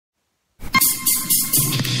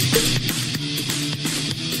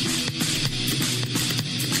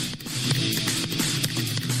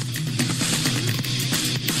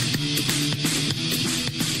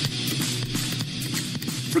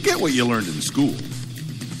what you learned in school.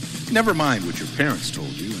 Never mind what your parents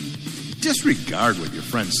told you, and disregard what your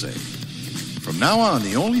friends say. From now on,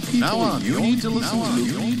 the only people you need to listen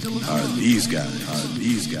to are these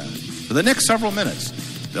guys. For the next several minutes,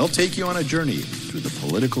 they'll take you on a journey through the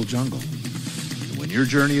political jungle. And when your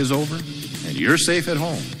journey is over and you're safe at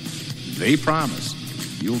home, they promise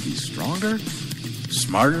you'll be stronger,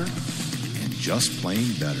 smarter, and just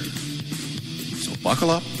plain better. So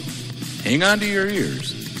buckle up, hang on to your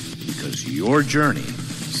ears, because your journey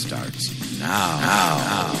starts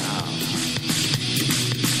now.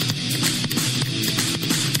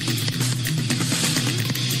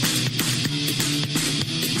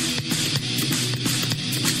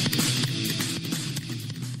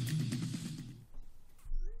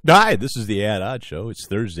 Hi, this is the Ad Odd Show. It's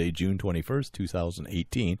Thursday, June 21st,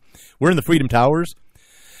 2018. We're in the Freedom Towers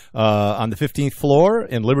on the 15th floor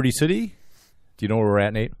in Liberty City. Do you know where we're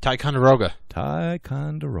at, Nate? Ticonderoga.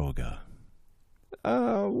 Ticonderoga.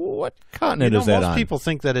 What continent is that on? Most people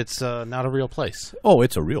think that it's not a real place. Oh,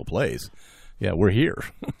 it's a real place. Yeah, we're here.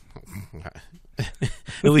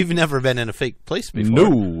 We've never been in a fake place before.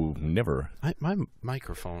 No, never. My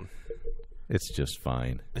microphone. It's just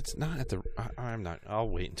fine. It's not at the... I'm not... I'll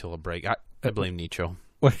wait until a break. I blame Nicho.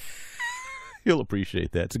 You'll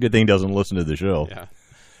appreciate that. It's a good thing he doesn't listen to the show. Yeah.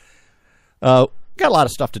 Got a lot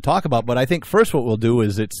of stuff to talk about, but I think first what we'll do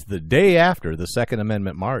is it's the day after the Second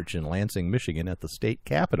Amendment March in Lansing, Michigan at the state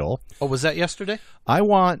capitol. Oh, was that yesterday? I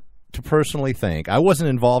want to personally thank... I wasn't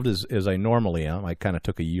involved as I normally am. I kind of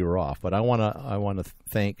took a year off, but I want to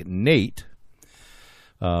thank Nate,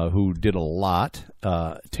 who did a lot,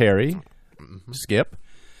 Terry... Skip,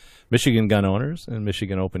 Michigan Gun Owners, and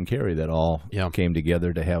Michigan Open Carry that all came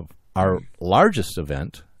together to have our largest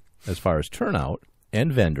event as far as turnout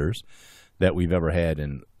and vendors that we've ever had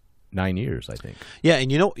in 9 years, I think. Yeah,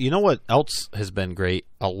 and you know what else has been great?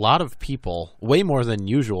 A lot of people, way more than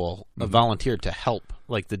usual, volunteered to help,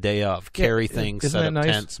 like the day of, carry things, set up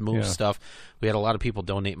tents, move stuff. We had a lot of people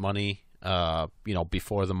donate money.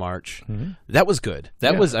 Before the march. That was good.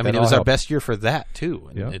 That was, it was our best year for that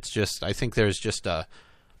too. And it's just, I think there's just I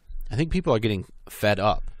think people are getting fed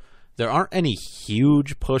up. There aren't any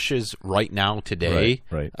huge pushes right now today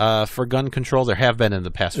for gun control. There have been in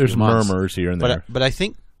the past few months. There's murmurs here and there. But I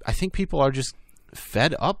think people are just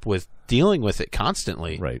fed up with dealing with it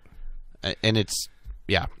constantly. Right. And it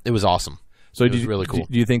was awesome. So it was really cool.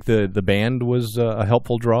 Do you think the band was a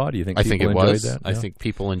helpful draw? Do you think I think it enjoyed was. That? I think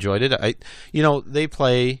people enjoyed it. They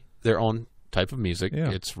play their own type of music.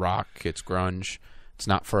 Yeah. It's rock. It's grunge. It's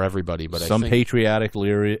not for everybody, but some patriotic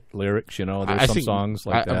lyrics. There's some songs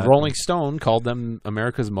like that. Rolling Stone called them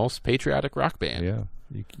America's most patriotic rock band. Yeah,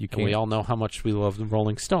 you can't. And we all know how much we love the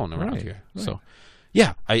Rolling Stone around here. Right. So,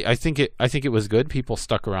 yeah, I think it was good. People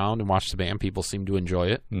stuck around and watched the band. People seemed to enjoy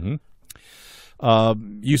it. Mm-hmm.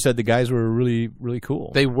 You said the guys were really, really cool.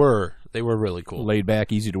 They were really cool. Laid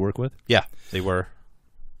back, easy to work with. Yeah, they were.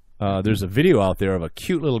 There's a video out there of a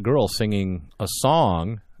cute little girl singing a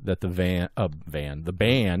song that the band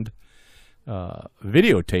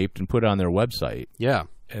videotaped and put on their website. Yeah,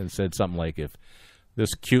 and said something like, "If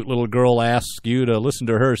this cute little girl asks you to listen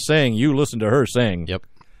to her sing, you listen to her sing." Yep.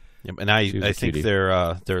 And I think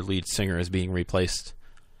their lead singer is being replaced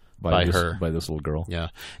by this little girl. Yeah,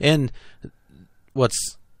 and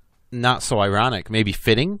what's not so ironic, maybe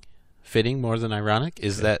fitting more than ironic,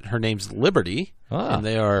 is that her name's Liberty, and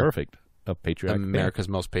they are perfect. A patriotic America's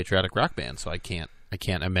most patriotic rock band. So I can't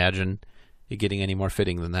imagine it getting any more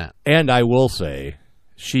fitting than that. And I will say,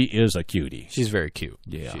 she is a cutie. She's very cute.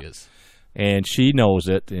 Yeah, she is, and she knows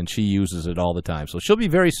it, and she uses it all the time. So she'll be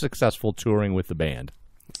very successful touring with the band.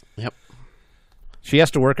 Yep. She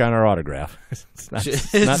has to work on her autograph. It's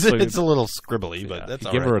a little scribbly, but that's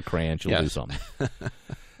all right. Give her a crayon, she'll do something.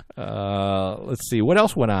 Let's see. What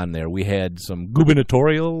else went on there? We had some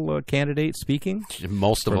gubernatorial candidates speaking.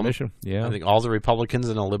 Most of them. Michigan. Yeah. I think all the Republicans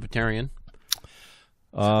and a Libertarian.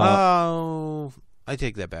 I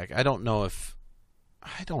take that back. I don't know if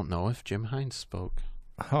Jim Hines spoke.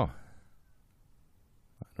 Oh.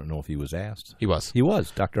 I don't know if he was asked. He was. He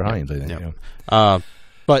was. Dr. Hines, I think. Yep. Yeah.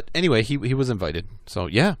 But anyway, he was invited. So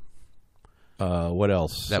yeah. What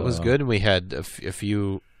else? That was good. And we had a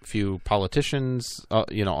few politicians,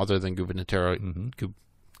 other than governor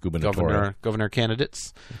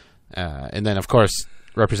candidates, and then of course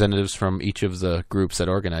representatives from each of the groups that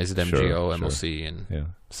organized it, MGO, MLC, and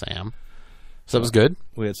SAM. So that was good.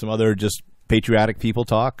 We had some other just patriotic people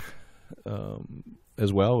talk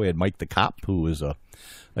as well. We had Mike the Cop, who is a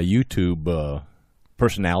YouTube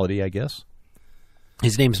personality, I guess.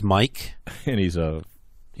 His name's Mike, and he's a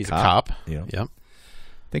cop. Yeah. Yep.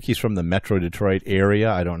 think he's from the Metro Detroit area.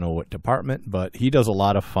 I don't know what department, but he does a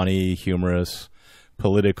lot of funny, humorous,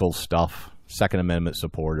 political stuff. Second Amendment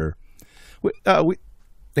supporter.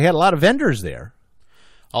 They had a lot of vendors there.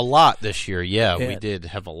 A lot this year, yeah. We did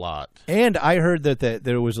have a lot. And I heard that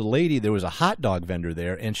there was a hot dog vendor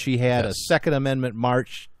there, and she had a Second Amendment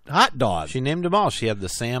March hot dog. She named them all. She had the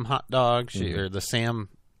Sam hot dog, or the Sam...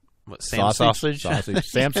 Sam sausage?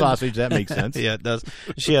 Sam sausage, that makes sense. Yeah, it does.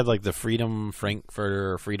 She had like the Freedom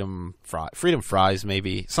Frankfurter, Freedom Fries,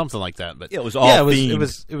 maybe something like that. But it was all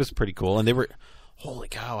themed. It was pretty cool, and they were. Holy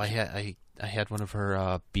cow! I had one of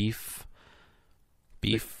her beef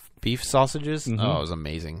sausages. Mm-hmm. Oh, it was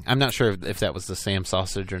amazing. I'm not sure if that was the Sam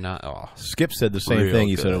sausage or not. Oh, Skip said the same thing.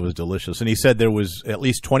 He said it was delicious, and he said there was at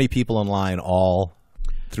least 20 people in line all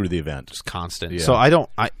through the event. Just constant. Yeah. So I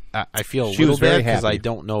feel a little bad because I happy.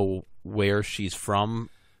 don't know where she's from.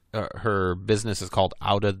 Her business is called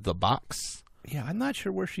Out of the Box. Yeah, I'm not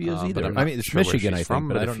sure where she is either. I mean, it's Michigan, I think,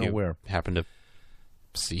 but I don't know where. Happen to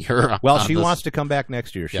see her. Well, she wants to come back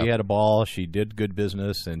next year. She had a ball. She did good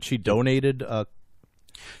business, and she donated a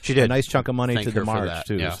nice chunk of money to the march,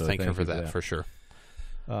 too. Yeah, so thank her for that, for sure.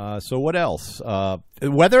 So what else?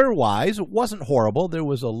 Weather-wise, it wasn't horrible. There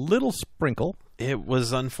was a little sprinkle. It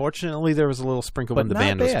was, unfortunately, there was a little sprinkle when the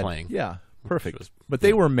band was playing. Yeah, perfect. But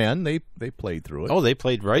they were men. They played through it. Oh, they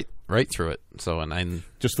played right through it. So, and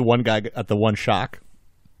just the one guy at the one shock,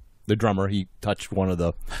 the drummer, he touched one of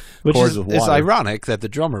the cords of water. It's ironic that the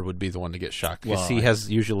drummer would be the one to get shocked because he has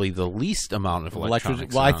usually the least amount of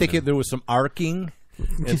electronics. Well, I think there was some arcing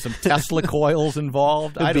and some Tesla coils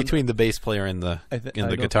involved. Between the bass player and the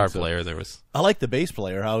guitar player, there was. I like the bass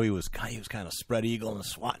player. How he was kind of spread eagle and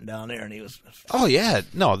swatting down there, and he was. Oh yeah,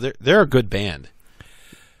 no, they're a good band.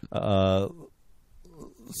 So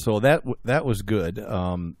that was good.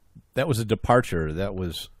 That was a departure. That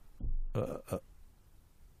was.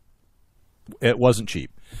 It wasn't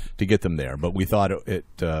cheap to get them there, but we thought it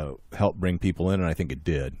helped bring people in, and I think it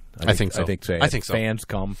did. I think so. I think so. Fans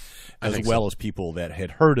come, as well as people that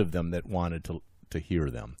had heard of them that wanted to hear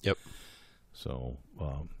them. Yep. So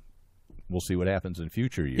we'll see what happens in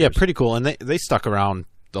future years. Yeah, pretty cool. And they stuck around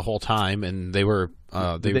the whole time, and they were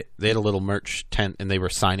they had a little merch tent, and they were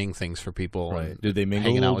signing things for people. Right. Did they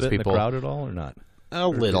mingle a little bit in the crowd at all, or not? A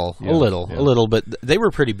little, but they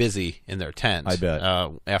were pretty busy in their tent. I bet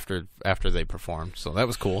after they performed, so that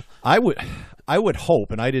was cool. I would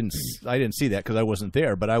hope, and I didn't see that because I wasn't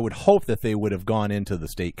there, but I would hope that they would have gone into the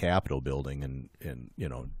state capitol building and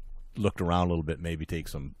looked around a little bit, maybe take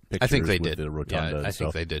some pictures. I think they with did. The rotunda. Yeah, I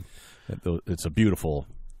think they did. It's a beautiful,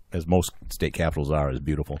 as most state capitals are, is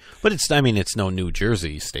beautiful. But it's no New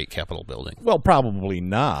Jersey state capitol building. Well, probably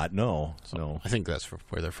not. No. I think that's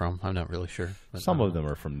where they're from. I'm not really sure. Some of them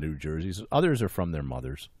are from New Jersey. Others are from their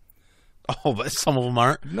mothers. Oh, but some of them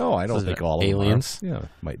aren't? No, I don't think all of aliens? them are. Yeah,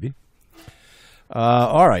 might be.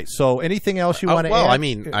 All right. So anything else you want to add? Well, I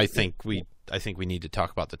mean, I think we need to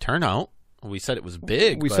talk about the turnout. We said it was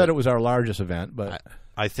big. We said it was our largest event, but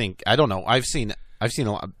I don't know. I've seen a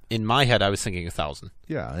lot. In my head, I was thinking 1,000.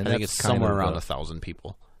 Yeah, and I think it's somewhere around 1,000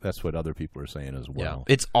 people. That's what other people are saying as well.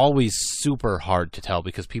 Yeah. It's always super hard to tell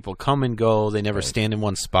because people come and go. They never stand in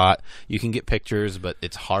one spot. You can get pictures, but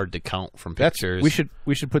it's hard to count from pictures.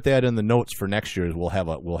 We should put that in the notes for next year. We'll have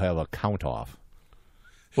a count off.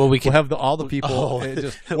 Well, we'll have all the people.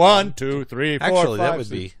 Just 1, 2, 3, 4, Actually, 5,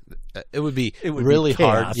 that would be really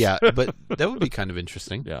hard. Yeah, but that would be kind of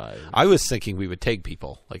interesting. Yeah, I was thinking we would tag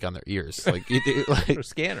people like on their ears, like or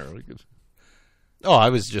scanner. Oh, I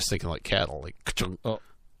was just thinking like cattle, like.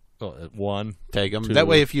 One, tag them. 2, that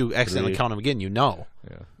way, if you accidentally 3. count them again, you know.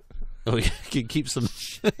 Yeah. We can keep some.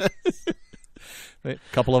 A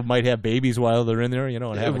couple of them might have babies while they're in there,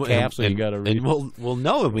 and have a calf. So you got to read. And we'll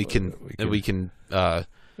know, and we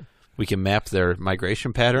can map their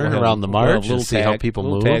migration pattern around the march and see how people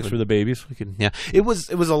move. Tags for the babies. It was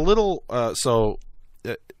a little.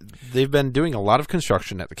 They've been doing a lot of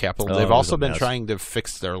construction at the Capitol. They've also been trying to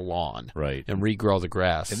fix their lawn, and regrow the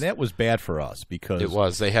grass. And that was bad for us because it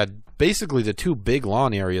was. They had basically the two big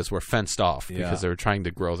lawn areas were fenced off because they were trying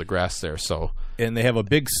to grow the grass there. So, and they have a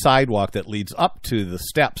big sidewalk that leads up to the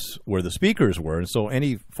steps where the speakers were, and so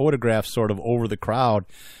any photographs sort of over the crowd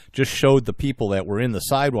just showed the people that were in the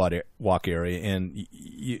sidewalk area, and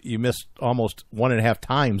you missed almost 1.5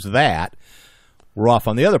 times that. We're off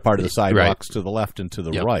on the other part of the sidewalks to the left and to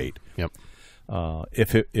the right. Yep.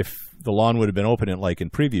 If the lawn would have been open like in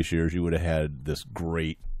previous years, you would have had this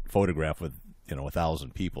great photograph with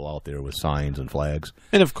 1,000 people out there with signs and flags.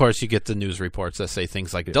 And of course, you get the news reports that say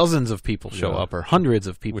things like dozens of people show up or hundreds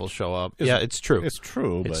of people show up. It's true. It's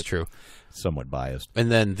true. It's true. Somewhat biased.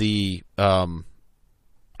 And then the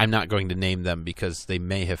I'm not going to name them because they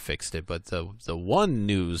may have fixed it, but the one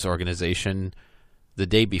news organization the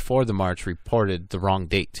day before the march reported the wrong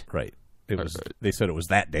date. Right. They said it was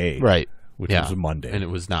that day. Right. Which was a Monday. And it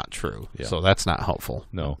was not true. Yeah. So that's not helpful.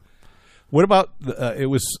 No. What about, it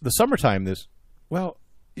was the summertime it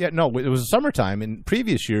was the summertime. In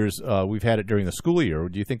previous years, we've had it during the school year.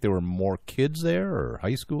 Do you think there were more kids there, or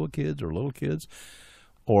high school kids, or little kids,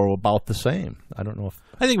 or about the same? I don't know if...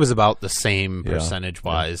 I think it was about the same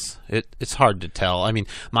percentage-wise. Yeah. It's hard to tell. I mean,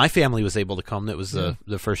 my family was able to come. That was the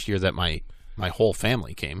first year that my whole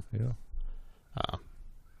family came. Yeah.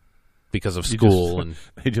 Because of school, and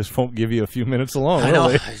they just won't give you a few minutes alone. I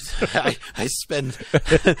know. I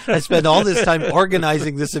spend all this time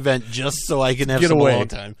organizing this event just so I can have some alone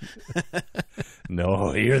time.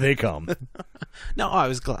 No, here they come. No, I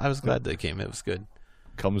was glad they came. It was good.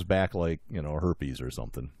 Comes back like herpes or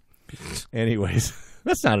something. Anyways,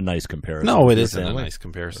 that's not a nice comparison. No, it isn't a nice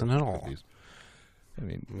comparison at all. I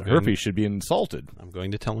mean, herpes should be insulted. I'm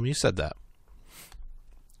going to tell them you said that.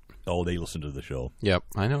 Oh, they listen to the show. Yep,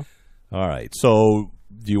 I know. All right. So,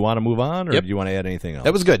 do you want to move on, or do you want to add anything else?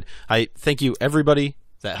 That was good. I thank you, everybody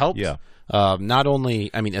that helped. Yeah. Not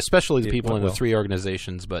only, especially the people in the 3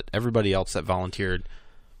 organizations, but everybody else that volunteered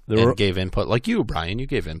and gave input. Like you, Brian, you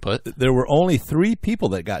gave input. There were only 3 people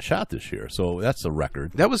that got shot this year, so that's a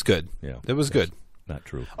record. That was good. Yeah, that was good. Not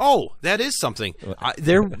true. Oh, that is something.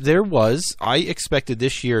 I expected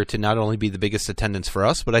this year to not only be the biggest attendance for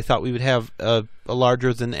us, but I thought we would have a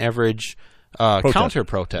larger than average counter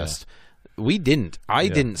protest. Yeah. We didn't. I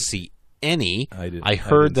didn't see any. I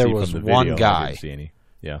heard there was one guy. I didn't see any.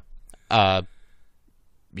 Yeah.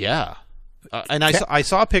 Yeah. And I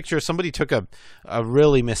saw a picture. Somebody took a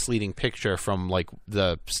really misleading picture from like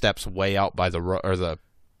the steps way out by the road, or the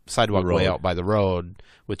sidewalk way out by the road,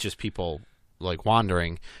 with just people like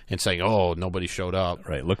wandering and saying, "Oh, nobody showed up."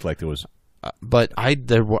 Right. It looked like there was. But I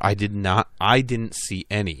didn't see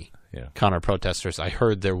any counter protesters. I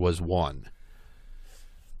heard there was one.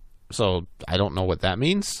 So I don't know what that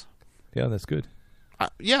means. Yeah, that's good.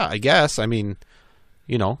 Yeah, I guess. I mean,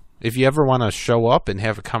 if you ever want to show up and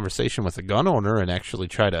have a conversation with a gun owner and actually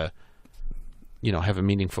try to, have a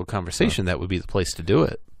meaningful conversation, that would be the place to do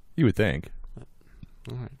it. You would think.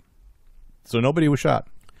 All right. So nobody was shot?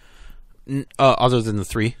 Other than the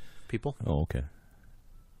 3 people. Oh, okay.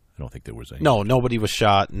 I don't think there was any. No, nobody was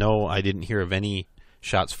shot. No, I didn't hear of any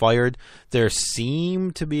shots fired. There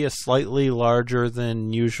seemed to be a slightly larger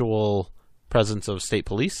than usual presence of state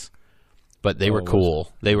police, but they were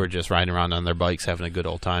cool. They were just riding around on their bikes having a good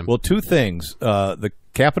old time. Well, 2 things. The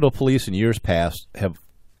Capitol Police in years past have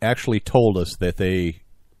actually told us that they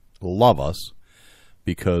love us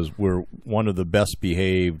because we're one of the best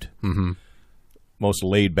behaved, most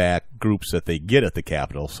laid back groups that they get at the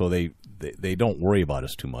Capitol, so they don't worry about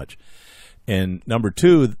us too much. And number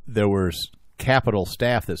 2, there was Capitol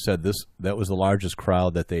staff that said that was the largest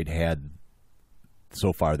crowd that they'd had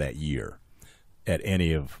so far that year at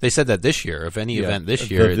any of. They said that this year, of any event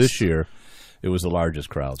this year. This year, it was the largest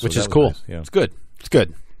crowd, which is cool. Nice. Yeah. It's good. It's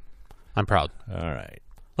good. I'm proud. All right,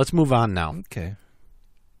 let's move on now. Okay.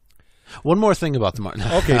 One more thing about the Martin.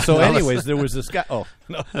 Okay, so anyways, there was this guy. Oh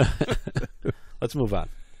no. Let's move on.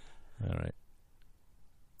 All right.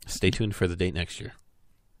 Stay tuned for the date next year.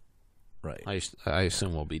 Right. I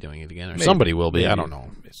assume we'll be doing it again, or somebody will be. Maybe, I don't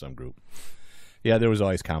know. Some group. Yeah, there was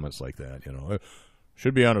always comments like that. It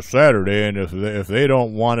should be on a Saturday, and if they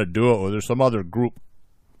don't want to do it, or there's some other group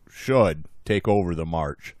should take over the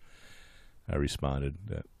march. I responded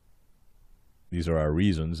that these are our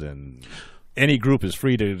reasons, and any group is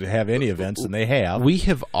free to have any events, and they have. We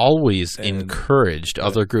have always encouraged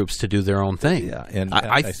other groups to do their own thing. Yeah, and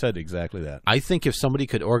I said exactly that. I think if somebody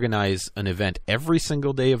could organize an event every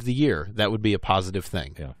single day of the year, that would be a positive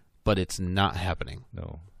thing. Yeah. But it's not happening.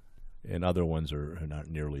 No. And other ones are not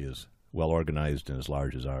nearly as well organized and as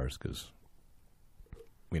large as ours because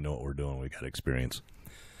we know what we're doing. We got experience.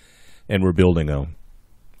 And we're building a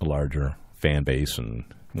larger fan base, and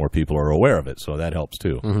more people are aware of it, so that helps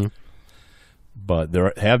too. Mm-hmm. But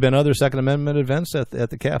there have been other Second Amendment events at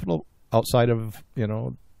the Capitol outside of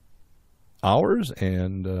ours,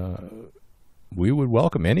 and we would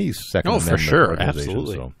welcome any Second Amendment. Oh, for sure, organization.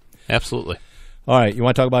 absolutely, so. Absolutely. All right, you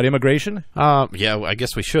want to talk about immigration? Yeah, I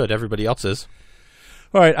guess we should. Everybody else is.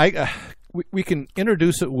 All right, we can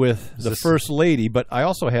introduce it with the First Lady, but I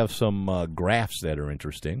also have some graphs that are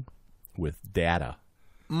interesting with data.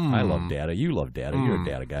 I love data. You love data. You're a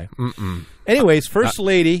data guy. Anyways, First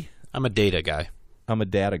Lady. I'm a data guy. I'm a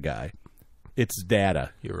data guy. It's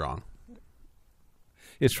data. You're wrong.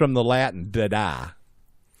 It's from the Latin dada.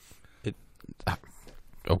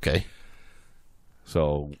 Okay.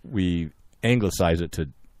 So we anglicize it to.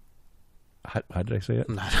 How did I say it?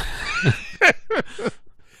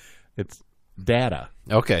 It's data.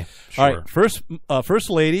 Okay. Sure. All right. First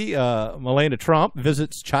Lady Melania Trump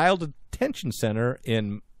visits Child Detention Center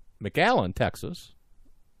in McAllen, Texas,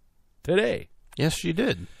 today. Yes, she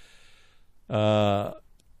did. And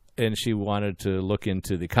she wanted to look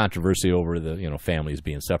into the controversy over the families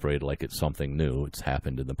being separated, like it's something new. It's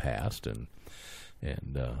happened in the past, and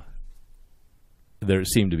there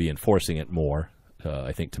seemed to be enforcing it more.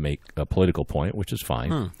 I think to make a political point, which is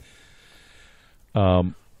fine.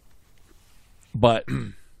 But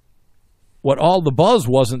what all the buzz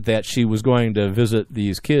wasn't that she was going to visit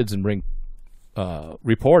these kids and bring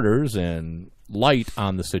reporters and light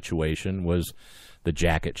on the situation was the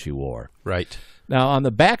jacket she wore. Right. Now, on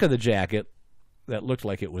the back of the jacket, that looked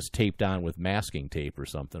like it was taped on with masking tape or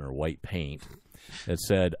something, or white paint, it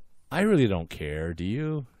said, "I really don't care, do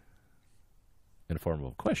you?" in a form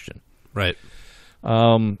of a question. Right.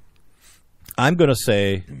 I'm going to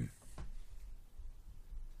say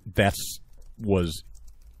that was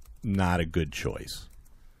not a good choice.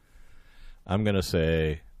 I'm going to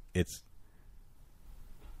say it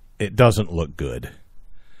doesn't look good.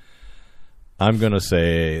 I'm going to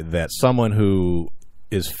say that someone who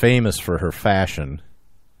is famous for her fashion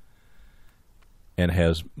and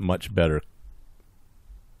has much better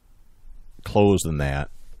clothes than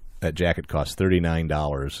that jacket cost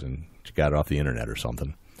 $39 and she got it off the internet or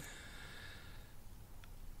something.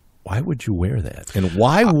 Why would you wear that? And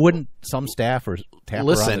why wouldn't some staffer tap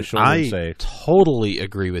her on the shoulder and say... I totally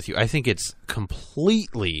agree with you. I think it's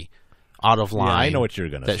completely out of line. Yeah, I know what you're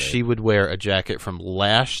going to say. That she would wear a jacket from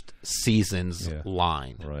last season's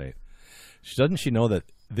line. Right. Doesn't she know that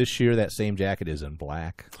this year that same jacket is in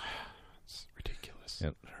black? It's ridiculous.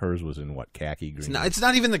 And hers was in what, khaki green? It's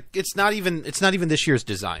not even this year's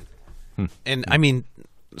design. And I mean,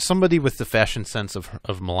 somebody with the fashion sense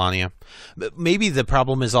of Melania, maybe the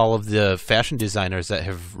problem is all of the fashion designers that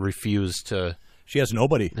have refused to. She has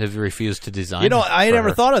nobody. Have refused to design. I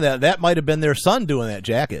never thought of that. That might have been their son doing that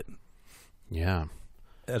jacket. Yeah.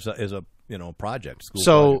 As a project.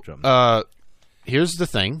 School project. Here's the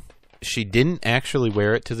thing. She didn't actually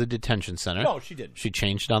wear it to the detention center. No, she didn't. She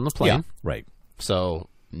changed on the plane. Yeah, right. So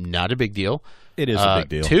not a big deal. It is a big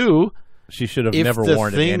deal. Two, she should have never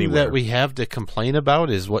worn it anywhere. If the thing that we have to complain about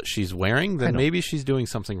is what she's wearing, then maybe she's doing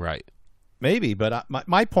something right. Maybe, but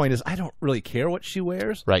my point is I don't really care what she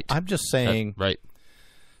wears. Right. I'm just saying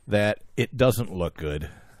that it doesn't look good.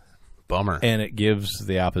 Bummer. And it gives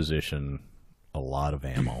the opposition a lot of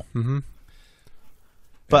ammo. Mm-hmm.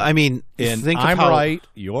 But I mean, I'm right,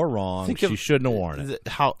 you're wrong. She shouldn't have worn it.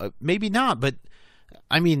 Maybe not, but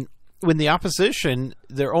I mean, when the opposition,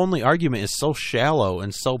 their only argument is so shallow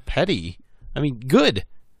and so petty. I mean, good.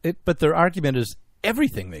 But their argument is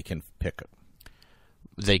everything they can pick.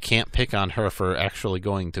 They can't pick on her for actually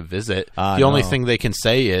going to visit. The only thing they can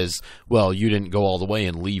say is, well, you didn't go all the way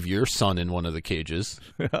and leave your son in one of the cages,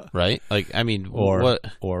 right? Like, I mean, what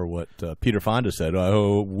Peter Fonda said, I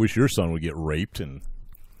wish your son would get raped and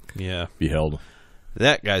be held.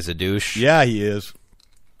 That guy's a douche. Yeah, he is.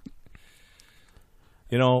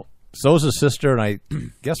 So's his sister, and I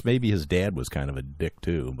guess maybe his dad was kind of a dick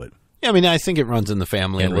too. But yeah, I mean, I think it runs in the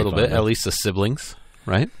family a little bit, at least the siblings,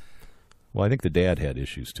 right? Well, I think the dad had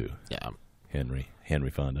issues too. Yeah, Henry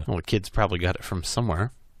Fonda. Well, the kids probably got it from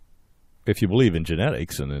somewhere. If you believe in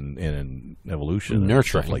genetics and in evolution,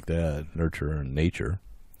 nurture, and stuff like that, nurture and nature.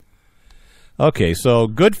 Okay, so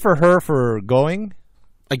good for her for going.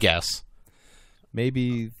 I guess.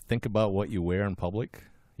 Maybe think about what you wear in public.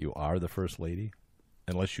 You are the first lady.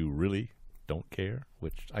 Unless you really don't care,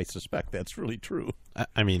 which I suspect that's really true.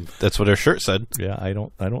 I mean, that's what her shirt said. Yeah, I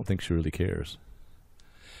don't think she really cares.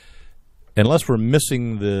 Unless we're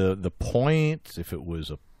missing the point, if it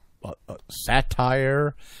was a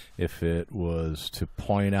satire, if it was to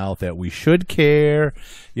point out that we should care,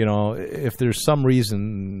 if there's some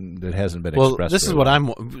reason that hasn't been expressed. Well, this is what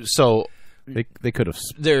they could have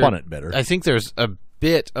spun it better. I think there's a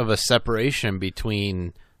bit of a separation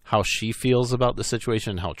between how she feels about the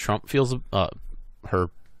situation and how Trump feels her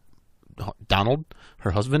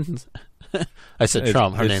husband. I said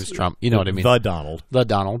Trump. Her name's Trump. You know what I mean? The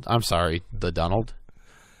Donald. I'm sorry. The Donald.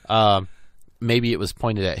 Maybe it was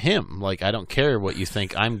pointed at him. Like, I don't care what you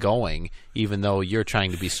think. I'm going, even though you're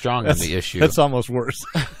trying to be strong on the issue. That's almost worse.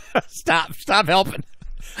 Stop helping.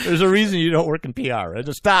 There's a reason you don't work in PR.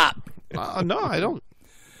 Just stop. No, I don't.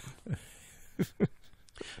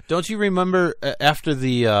 Don't you remember after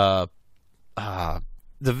the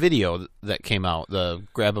video that came out, the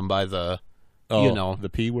grab him by the, the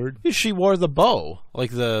P word? She wore the bow,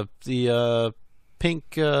 like the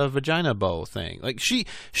pink vagina bow thing. Like she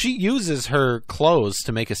uses her clothes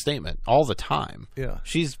to make a statement all the time. Yeah,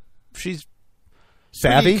 she's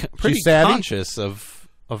savvy. Pretty She's savvy, conscious of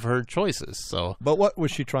her choices. So, but what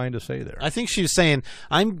was she trying to say there? I think she was saying,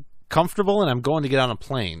 "I'm comfortable and I'm going to get on a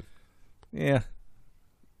plane." Yeah.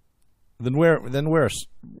 Then where?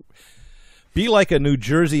 Be like a New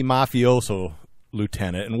Jersey mafioso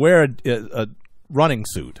lieutenant and wear a running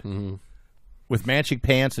suit with matching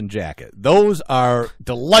pants and jacket. Those are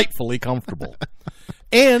delightfully comfortable,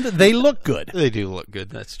 and they look good. They do look good.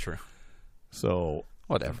 That's true. So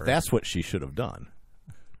whatever. That's what she should have done.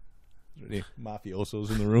 Any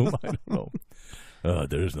mafiosos in the room? I don't know.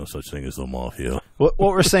 There's no such thing as the mafia. What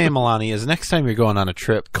we're saying, Milani, is next time you're going on a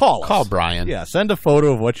trip, call Brian. Yeah, send a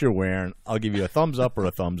photo of what you're wearing. I'll give you a thumbs up or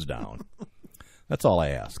a thumbs down. That's all I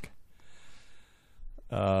ask.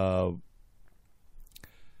 Do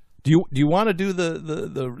you want to do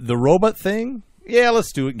the robot thing? Yeah,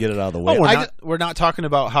 let's do it and get it out of the way. We're not talking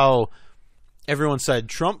about how everyone said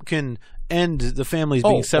Trump can end the families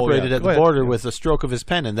being separated at the border with a stroke of his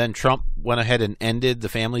pen, and then Trump went ahead and ended the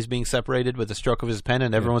families being separated with a stroke of his pen,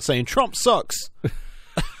 and everyone's saying Trump sucks.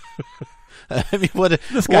 I mean,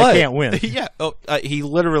 this guy can't win. Yeah, he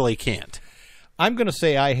literally can't. I'm going to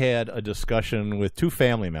say I had a discussion with two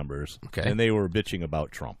family members, and they were bitching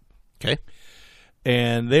about Trump. Okay.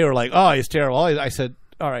 And they were like, "Oh, he's terrible." I said,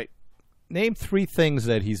 "All right, name 3 things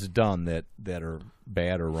that he's done that are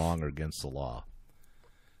bad or wrong or against the law."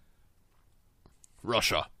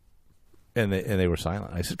 Russia. And they were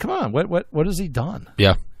silent. I said, "Come on, what has he done?"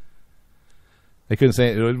 Yeah. They couldn't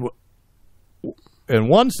say it. And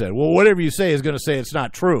one said, "Well, whatever you say is going to say it's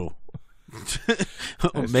not true."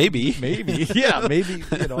 Maybe. Yeah, maybe.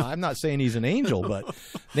 I'm not saying he's an angel, but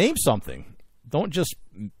name something. Don't just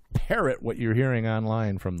parrot what you're hearing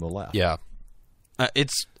online from the left. Yeah.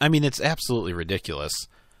 It's absolutely ridiculous.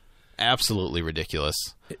 Absolutely ridiculous.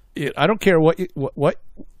 I don't care what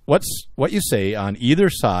you say on either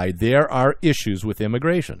side. There are issues with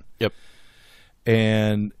immigration. Yep.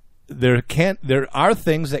 And there are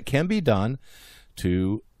things that can be done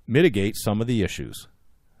to mitigate some of the issues.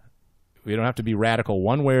 We don't have to be radical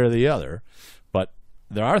one way or the other, but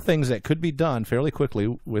there are things that could be done fairly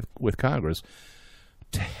quickly with Congress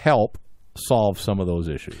to help solve some of those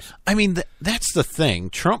issues. I mean, that's the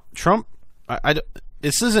thing. Trump.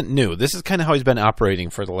 This isn't new. This is kind of how he's been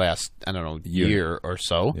operating for the last, year or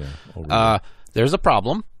so. Yeah, there's a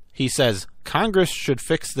problem. He says Congress should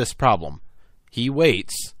fix this problem. He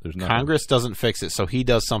waits. Congress doesn't fix it, so he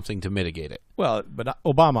does something to mitigate it. Well, but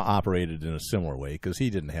Obama operated in a similar way because he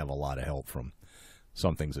didn't have a lot of help from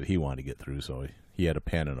some things that he wanted to get through, so he had a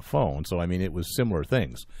pen and a phone. So, I mean, it was similar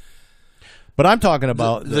things. But I'm talking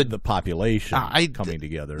about the population coming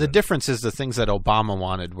together. The difference is the things that Obama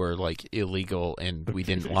wanted were, like, illegal and we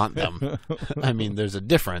didn't want them. I mean, there's a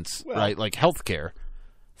difference, right? Like health care,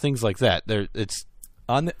 things like that. It's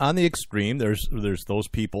on the extreme. There's those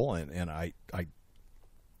people, and I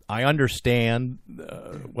understand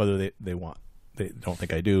whether they want. They don't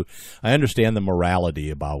think I do. I understand the morality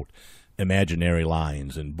about imaginary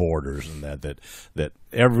lines and borders, and that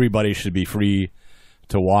everybody should be free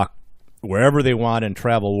to walk wherever they want and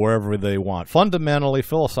travel wherever they want. Fundamentally,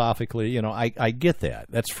 philosophically, I get that.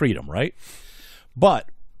 That's freedom, right? But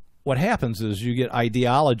what happens is you get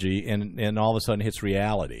ideology, and all of a sudden hits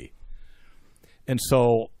reality. And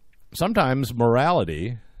so sometimes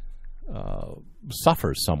morality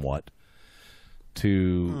suffers somewhat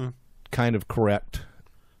to kind of correct.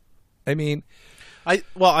 I mean, I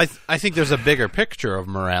think there's a bigger picture of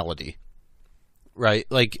morality, right?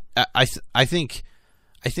 Like I think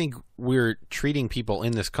we're treating people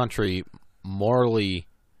in this country morally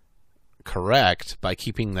correct by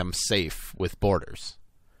keeping them safe with borders,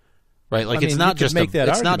 right? Like it's not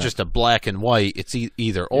just a black and white. It's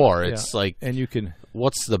either or. Yeah. It's like, and you can.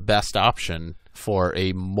 What's the best option for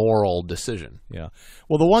a moral decision? Yeah.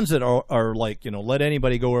 Well, the ones that are like, let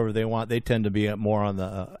anybody go wherever they want, they tend to be more on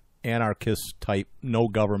the anarchist type, no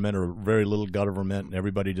government or very little government, and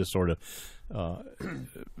everybody just sort of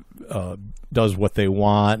does what they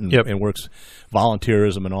want and works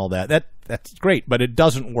volunteerism and all that. That's great, but it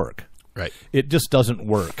doesn't work. Right. It just doesn't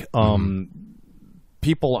work.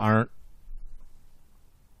 People aren't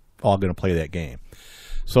all going to play that game.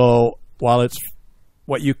 So while it's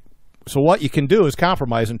what you can do is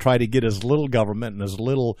compromise and try to get as little government and as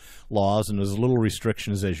little laws and as little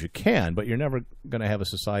restrictions as you can, but you're never going to have a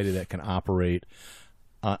society that can operate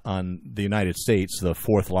on the United States, the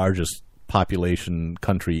 4th largest population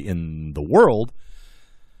country in the world,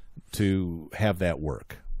 to have that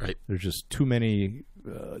work. Right. There's just too many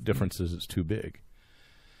differences. It's too big.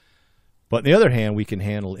 But on the other hand, we can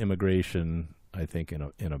handle immigration, I think,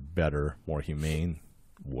 in a better, more humane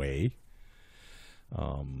way.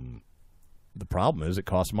 The problem is it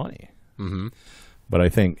costs money. Mm-hmm. But I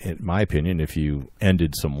think, in my opinion, if you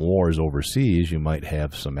ended some wars overseas, you might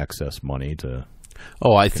have some excess money to.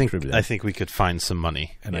 Oh, I think we could find some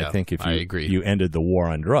money, and I think if I agree. You ended the war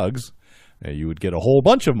on drugs, you would get a whole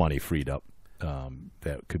bunch of money freed up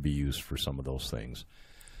that could be used for some of those things.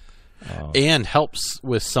 And helps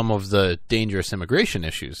with some of the dangerous immigration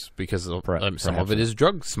issues because some of it is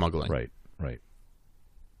drug smuggling. Right.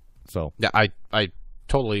 So yeah, I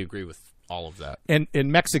totally agree with all of that. And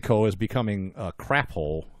Mexico is becoming a crap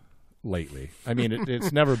hole lately. I mean,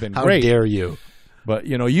 it's never been How great. How dare you? But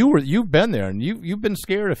you've been there, and you've been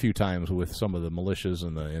scared a few times with some of the militias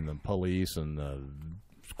and the police and the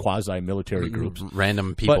quasi-military groups,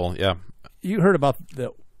 random people. But you heard about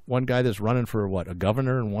the one guy that's running for a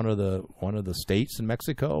governor in one of the states in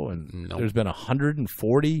Mexico, and there's been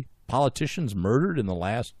 140 politicians murdered in the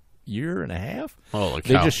last year and a half. Holy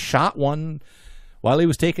They cow. just shot one while he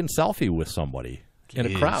was taking a selfie with somebody in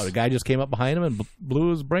a crowd. A guy just came up behind him and blew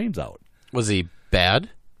his brains out. Was he bad?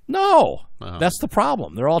 No, that's the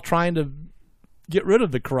problem. They're all trying to get rid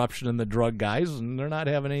of the corruption and the drug guys, and they're not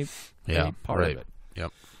having any part of it.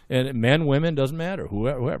 Yep. And men, women, doesn't matter.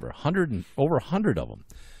 Whoever, over 100 of them.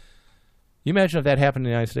 You imagine if that happened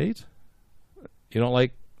in the United States? You don't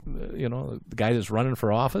like, the guy that's running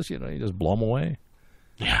for office. You just blow him away.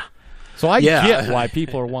 Yeah. So I get why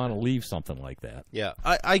people want to leave something like that. Yeah,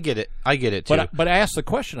 I get it. I get it too. But I ask the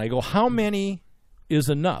question. I go, how many is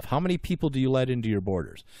enough? How many people do you let into your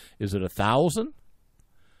borders? Is it 1,000?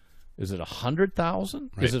 Is it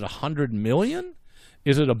 100,000? Right. Is it 100 million?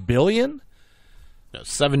 Is it 1 billion? No,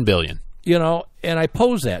 7 billion. And I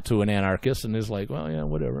pose that to an anarchist, and is like, well, yeah,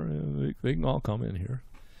 whatever. They can all come in here.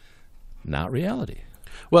 Not reality.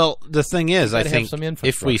 Well, the thing is, I think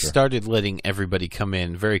if we started letting everybody come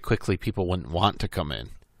in, very quickly people wouldn't want to come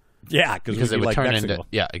in. Yeah, because it would like turn Mexico.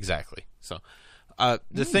 into exactly. So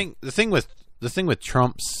the thing with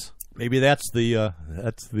Trump's maybe that's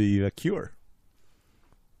the cure.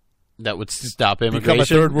 That would stop immigration. Become a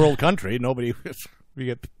third world country. We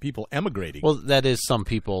get people emigrating. Well, that is some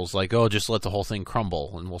people's like, just let the whole thing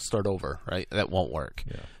crumble and we'll start over, right? That won't work.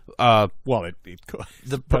 Yeah. Well, it could,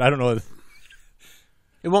 but I don't know.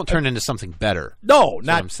 It won't turn into something better. No, That's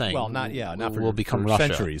not. what I'm saying. Well, not Not for, we'll become for Russia.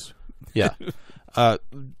 centuries. Yeah.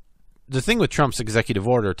 The thing with Trump's executive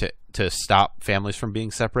order to stop families from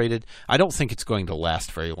being separated, I don't think it's going to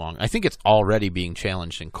last very long. I think it's already being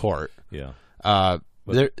challenged in court. Yeah.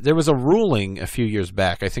 There was a ruling a few years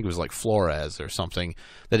back, I think it was like Flores or something,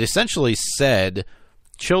 that essentially said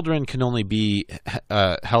children can only be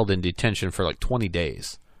held in detention for like 20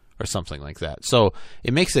 days or something like that. So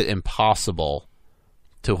it makes it impossible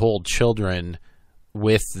to hold children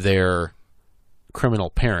with their criminal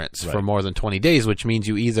parents for more than 20 days, which means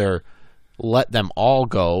you either let them all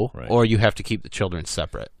go or you have to keep the children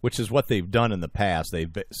separate. Which is what they've done in the past. They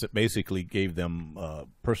basically gave them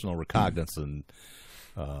personal recognizance and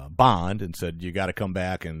bond and said, you got to come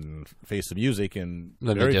back and face the music, and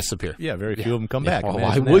then they disappear. Yeah, very few of them come back. Well,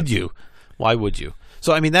 why would you? Why would you?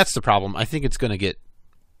 So, I mean, that's the problem. I think it's going to get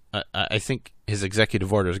I think his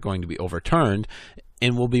executive order is going to be overturned,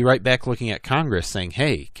 and we'll be right back looking at Congress saying,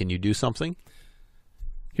 hey, can you do something?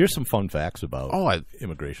 Here's some fun facts about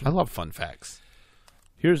immigration. I love fun facts.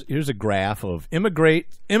 Here's a graph of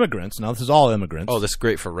immigrants. Now, this is all immigrants. Oh, this is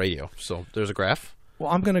great for radio. So there's a graph?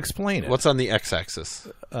 Well, I'm going to explain it. What's on the x-axis?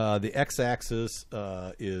 The x-axis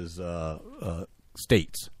is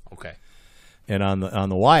states. Okay. And on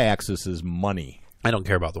the y-axis is money. I don't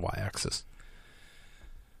care about the y-axis.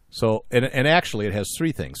 So, and actually it has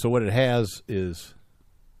three things. So what it has is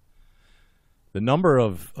the number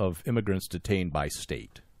of immigrants detained by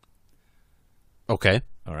state. Okay.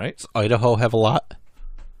 All right. Does Idaho have a lot?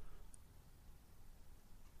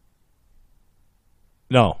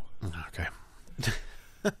 No. Okay.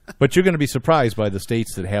 But you're going to be surprised by the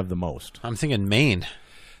states that have the most. I'm thinking Maine.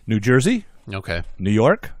 New Jersey. Okay. New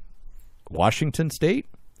York. Washington State.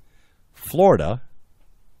 Florida.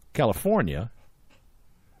 California.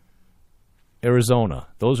 Arizona.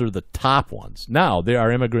 Those are the top ones. Now, there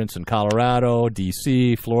are immigrants in Colorado,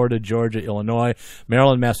 D.C., Florida, Georgia, Illinois,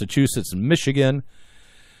 Maryland, Massachusetts, and Michigan,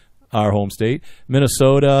 our home state,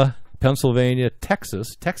 Minnesota, Pennsylvania,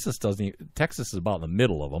 Texas. Texas is about in the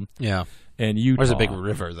middle of them. Yeah. And Utah. There's a big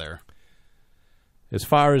river there. As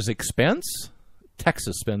far as expense,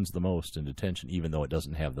 Texas spends the most in detention, even though it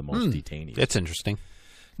doesn't have the most detainees. It's interesting.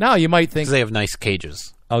 Now, you might think... Because they have nice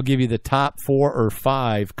cages. I'll give you the top 4 or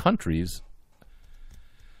 5 countries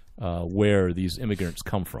where these immigrants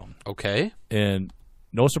come from. Okay. And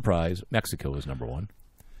no surprise, Mexico is number one.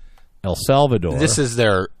 El Salvador. This is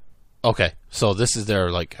their okay. So this is their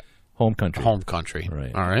like home country. Home country.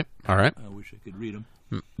 Right. All right. All right. I wish I could read them.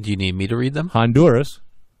 Do you need me to read them? Honduras.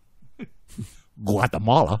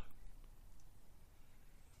 Guatemala.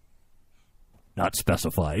 Not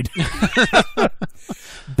specified.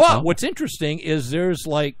 But what's interesting is there's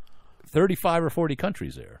like 35 or 40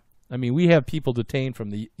 countries there. I mean, we have people detained from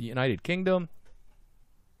the United Kingdom.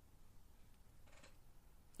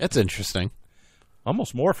 That's interesting.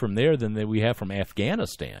 Almost more from there than we have from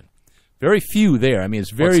Afghanistan. Very few there. I mean,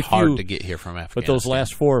 it's very hard few to get here from Afghanistan. But those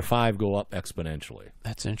last 4 or 5 go up exponentially.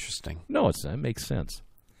 That's interesting. No, that makes sense.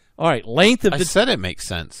 All right, length of... I said it makes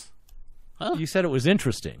sense. Huh? You said it was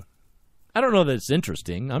interesting. I don't know that it's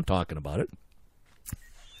interesting. I'm talking about it.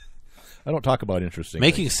 I don't talk about interesting.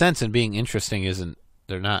 Making sense and being interesting isn't...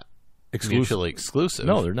 They're not mutually exclusive.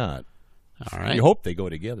 No, they're not. All right. You hope they go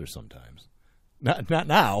together sometimes. Not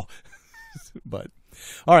now. But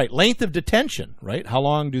all right, length of detention, right? How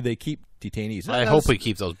long do they keep detainees? I hope we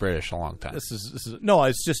keep those British a long time. This is no,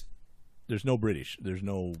 it's just there's no British. There's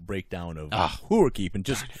no breakdown of who we're keeping,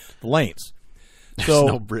 just the lengths. There's so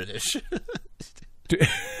no British.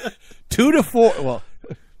 2 to 4. Well,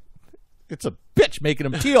 it's a bitch making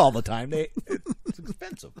them tea all the time. It's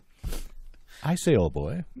expensive. I say, oh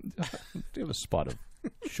boy, have a spot of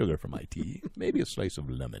sugar for my tea, maybe a slice of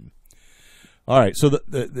lemon. All right, so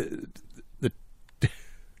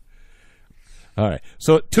all right,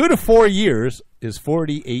 so 2 to 4 years is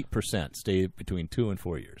 48%. Stay between 2 and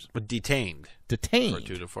 4 years. But detained for 2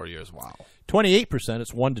 to 4 years. Wow. 28%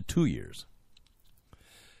 is 1 to 2 years.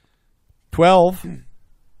 12%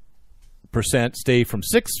 stay from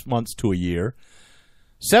 6 months to a year.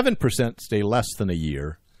 7% stay less than a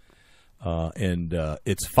year. And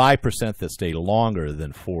it's 5% that stay longer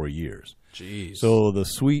than 4 years. Jeez. So the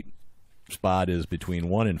sweet spot is between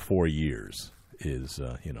 1 and 4 years is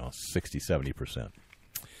 60-70%.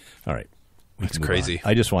 All right. That's crazy.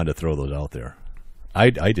 I just wanted to throw those out there. I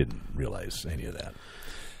didn't realize any of that.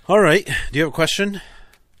 All right. Do you have a question?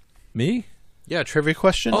 Me? Yeah, trivia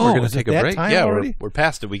question. Oh, we're going to take a break. Yeah, we're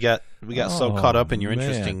past it. We got so caught up in your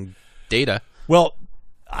interesting data. Well,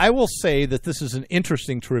 I will say that this is an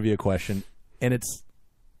interesting trivia question, and it's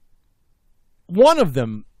one of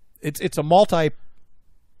them. It's a multi.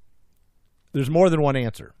 There's more than one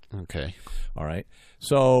answer. Okay. All right.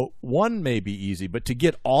 So one may be easy, but to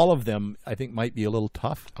get all of them, I think might be a little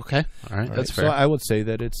tough. Okay. All right. That's fair. So I would say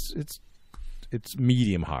that it's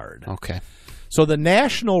medium hard. Okay. So the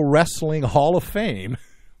National Wrestling Hall of Fame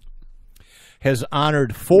has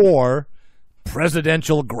honored 4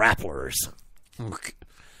 presidential grapplers. Okay.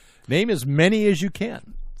 Name as many as you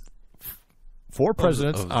can. 4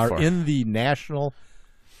 presidents are in the National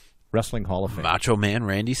Wrestling Hall of Fame. Macho Man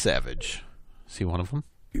Randy Savage. Is he one of them?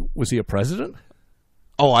 Was he a president?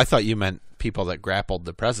 Oh, I thought you meant people that grappled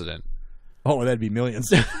the president. Oh, that'd be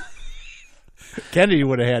millions. Kennedy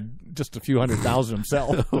would have had just a few 100,000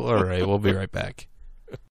 himself. All right, we'll be right back.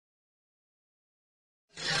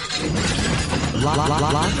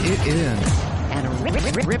 Lock it in.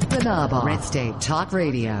 And rip the knob off. Red State Talk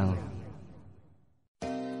Radio.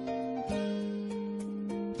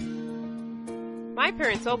 My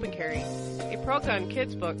Parents Open Carry, a pro-gun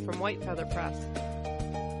kids book from White Feather Press.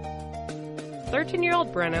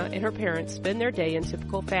 13-year-old Brenna and her parents spend their day in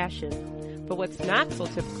typical fashion. But what's not so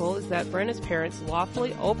typical is that Brenna's parents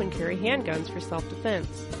lawfully open carry handguns for self-defense.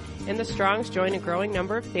 And the Strongs join a growing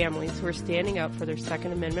number of families who are standing up for their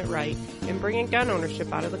Second Amendment right and bringing gun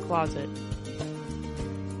ownership out of the closet.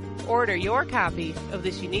 Order your copy of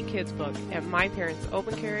this unique kids book at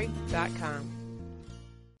myparentsopencarry.com.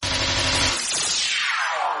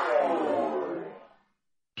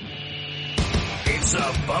 It's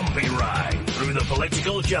a bumpy ride through the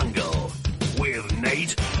political jungle with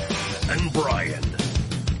Nate and Brian.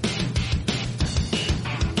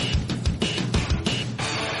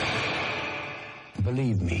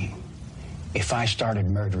 Believe me, if I started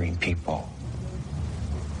murdering people,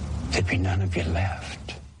 there'd be none of you left.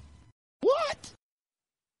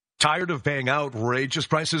 Tired of paying outrageous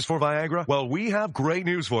prices for Viagra? Well, we have great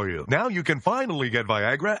news for you. Now you can finally get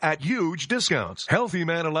Viagra at huge discounts. Healthy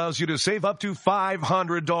Man allows you to save up to $500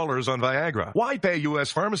 on Viagra. Why pay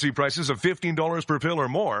U.S. pharmacy prices of $15 per pill or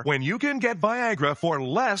more when you can get Viagra for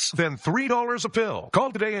less than $3 a pill?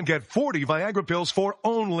 Call today and get 40 Viagra pills for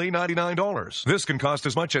only $99. This can cost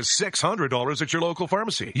as much as $600 at your local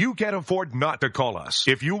pharmacy. You can't afford not to call us.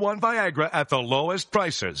 If you want Viagra at the lowest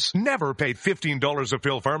prices, never pay $15 a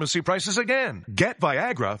pill pharmacy pharmacy prices again. Get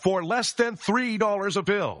Viagra for less than $3 a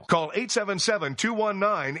pill. Call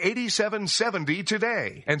 877-219-8770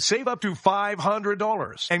 today and save up to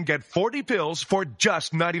 $500 and get 40 pills for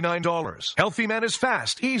just $99. Healthy Man is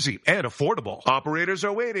fast, easy, and affordable. Operators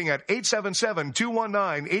are waiting at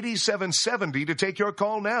 877-219-8770 to take your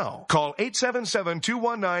call now. Call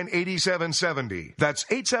 877-219-8770. That's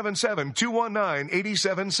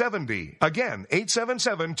 877-219-8770. Again,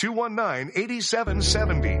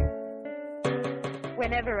 877-219-8770.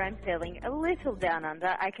 Whenever I'm feeling a little down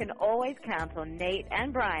under, I can always count on Nate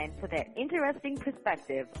and Brian for their interesting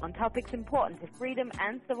perspective on topics important to freedom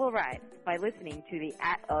and civil rights by listening to the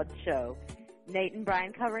At Odds Show. Nate and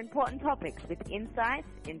Brian cover important topics with insight,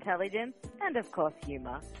 intelligence, and of course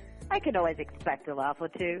humor. I can always expect a laugh or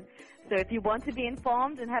two. So if you want to be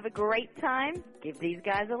informed and have a great time, give these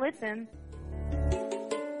guys a listen.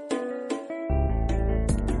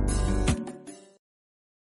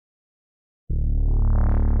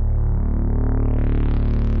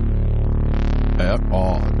 At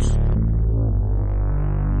Odds.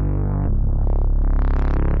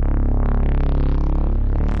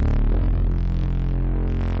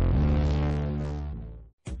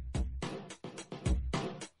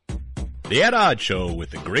 The At Odds Show with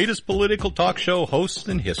the greatest political talk show hosts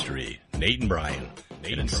in history, Nate and Brian.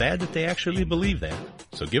 And it's sad that they actually believe that.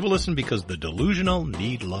 So give a listen because the delusional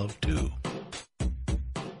need love too.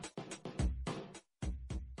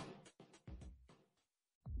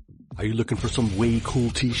 Are you looking for some way cool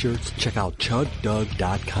t-shirts? Check out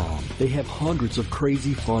ChugDug.com. They have hundreds of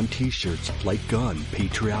crazy fun t-shirts like gun,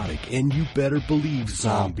 patriotic, and you better believe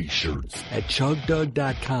zombie shirts. At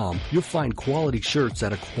ChugDug.com, you'll find quality shirts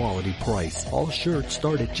at a quality price. All shirts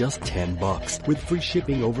start at just $10 with free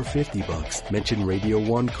shipping over $50. Mention Radio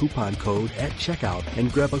 1 coupon code at checkout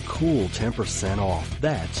and grab a cool 10% off.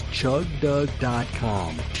 That's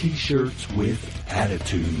ChugDug.com. T-shirts with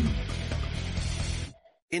attitude.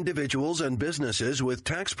 Individuals and businesses with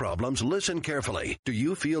tax problems, listen carefully. Do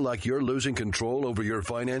you feel like you're losing control over your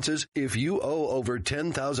finances? If you owe over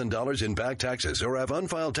 $10,000 in back taxes or have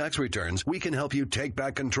unfiled tax returns, we can help you take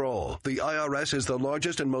back control. The IRS is the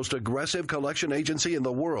largest and most aggressive collection agency in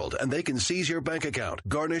the world, and they can seize your bank account,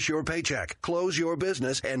 garnish your paycheck, close your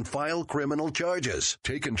business, and file criminal charges.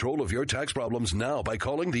 Take control of your tax problems now by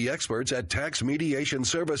calling the experts at Tax Mediation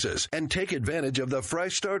Services and take advantage of the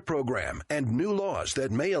Fresh Start program and new laws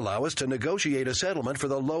that may allow us to negotiate a settlement for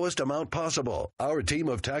the lowest amount possible. Our team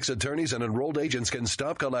of tax attorneys and enrolled agents can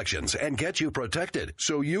stop collections and get you protected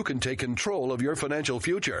so you can take control of your financial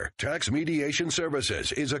future. Tax Mediation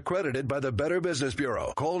Services is accredited by the Better Business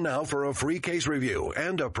Bureau. Call now for a free case review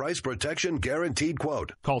and a price protection guaranteed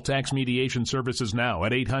quote. Call Tax Mediation Services now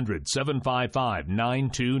at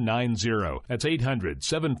 800-755-9290. That's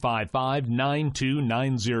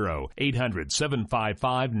 800-755-9290.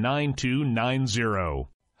 800-755-9290.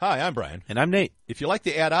 Hi, I'm Brian. And I'm Nate. If you like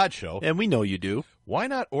the At Odds Show, and we know you do, why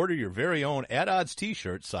not order your very own At Odds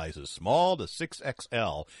t-shirt sizes small to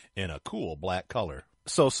 6XL in a cool black color?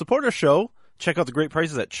 So support our show. Check out the great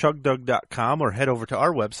prices at ChugDug.com or head over to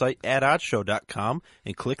our website, atoddshow.com,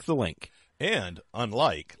 and click the link. And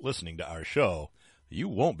unlike listening to our show, you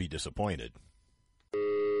won't be disappointed.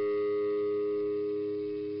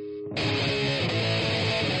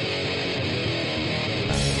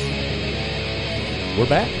 We're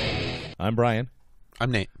back. I'm Brian.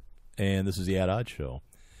 I'm Nate. And this is the At Odds Show.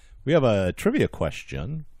 We have a trivia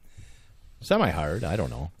question. Semi-hard, I don't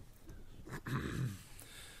know.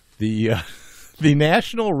 The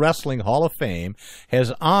National Wrestling Hall of Fame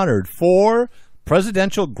has honored 4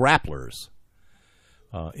 presidential grapplers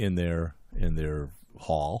in their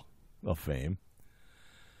Hall of Fame.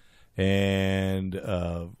 And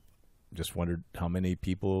just wondered how many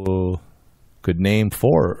people could name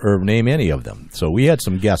 4 or name any of them. So we had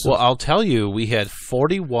some guesses. Well, I'll tell you, we had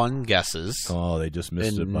 41 guesses. Oh, they just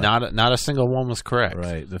missed it. Not a single one was correct.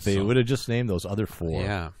 Right. If they would have just named those other 4.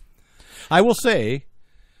 Yeah. I will say,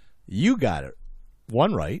 you got it.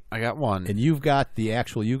 One right. I got one. And you got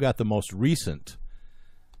the most recent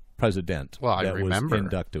president. Well, I remember. Was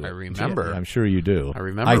inducted. I remember. Yeah, I'm sure you do. I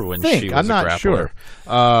remember when she was I'm not a grappler. Sure.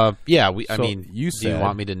 Yeah, So do you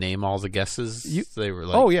want me to name all the guesses? They were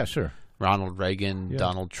like, oh, yeah, sure. Ronald Reagan,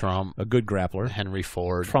 Donald Trump. A good grappler. Henry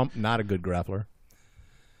Ford. Trump, not a good grappler.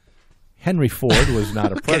 Henry Ford was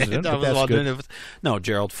not a president, but that's good. No,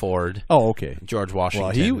 Gerald Ford. Oh, okay. George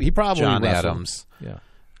Washington. Well, he probably John wrestled. Adams. Yeah.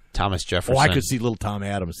 Thomas Jefferson. Oh, I could see little Tom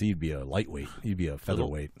Adams. He'd be a lightweight. He'd be a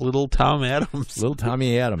featherweight. Little Tom Adams. Little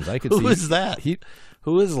Tommy Adams. I could see. Who is that?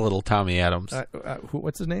 Who is little Tommy Adams?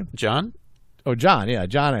 What's his name? John? Oh, John. Yeah,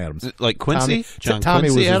 John Adams. Like Quincy? Tommy Quincy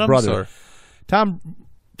was his Adams, brother. Or?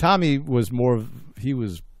 Tommy was he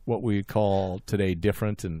was what we call today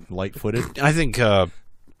different and light-footed. I think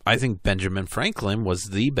Benjamin Franklin was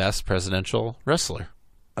the best presidential wrestler.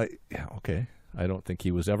 Yeah, okay. I don't think he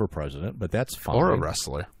was ever president, but that's fine. Or a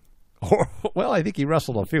wrestler. Well, I think he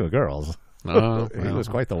wrestled a few girls. He was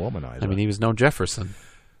quite the womanizer. I mean, he was no Jefferson.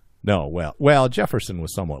 No, well, Jefferson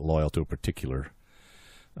was somewhat loyal to a particular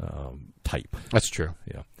type. That's true.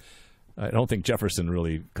 Yeah. I don't think Jefferson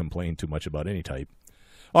really complained too much about any type.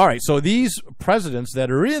 All right, so these presidents that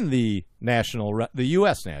are in the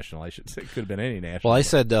U.S. national, I should say, could have been any national. Well, I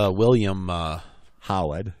said William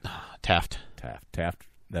Howard. Taft. Taft,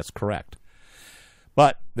 that's correct.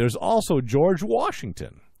 But there's also George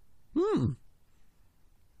Washington.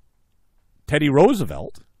 Teddy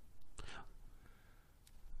Roosevelt.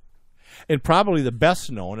 And probably the best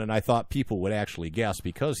known, and I thought people would actually guess,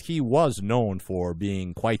 because he was known for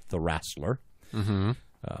being quite the wrestler. Mm-hmm.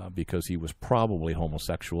 Because he was probably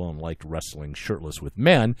homosexual and liked wrestling shirtless with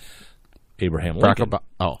men, Abraham Lincoln.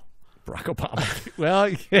 Barack Obama.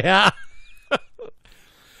 Well, yeah.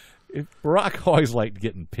 Barack always liked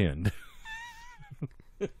getting pinned.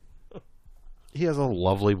 He has a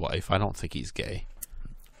lovely wife. I don't think he's gay.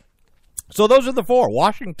 So those are the four.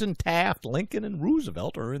 Washington, Taft, Lincoln, and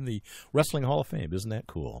Roosevelt are in the Wrestling Hall of Fame. Isn't that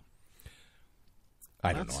cool?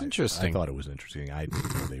 I don't know. That's interesting. I thought it was interesting. I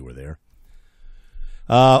didn't know they were there.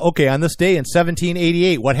 Okay, on this day in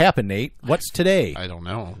 1788, what happened, Nate? What's today? I don't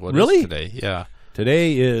know. What really? is today? Yeah.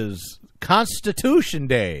 Today is Constitution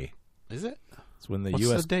Day. Is it? It's when the What's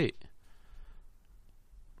U.S. the date?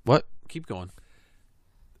 What? Keep going.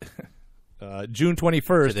 June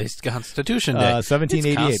 21st. Today's Constitution Day.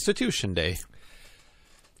 1788. It's Constitution Day.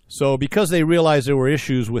 So because they realized there were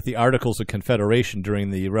issues with the Articles of Confederation during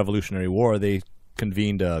the Revolutionary War, they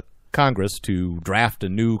convened a Congress to draft a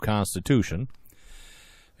new Constitution.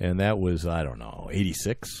 And that was,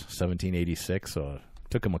 1786. So it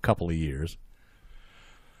took them a couple of years.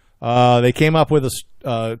 They came up with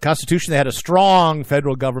a Constitution that had a strong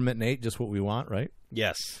federal government, Nate, just what we want, right?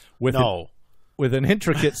 Yes. With an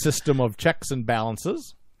intricate system of checks and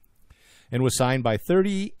balances, and was signed by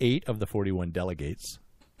 38 of the 41 delegates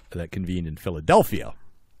that convened in Philadelphia.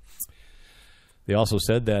 They also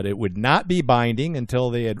said that it would not be binding until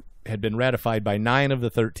they had been ratified by 9 of the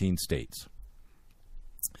 13 states.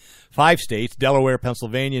 5 states, Delaware,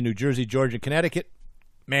 Pennsylvania, New Jersey, Georgia, Connecticut,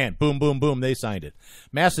 man, boom, boom, boom, they signed it.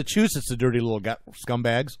 Massachusetts, the dirty little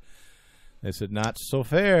scumbags, they said, not so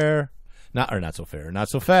fair. Not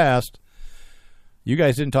so fast. You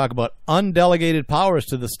guys didn't talk about undelegated powers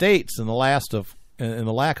to the states and the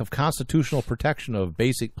lack of constitutional protection of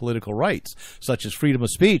basic political rights, such as freedom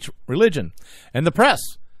of speech, religion, and the press.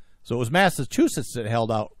 So it was Massachusetts that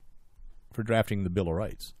held out for drafting the Bill of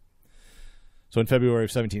Rights. So in February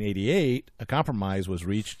of 1788, a compromise was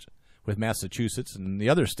reached with Massachusetts and the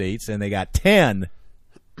other states, and they got 10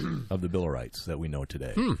 of the Bill of Rights that we know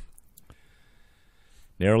today.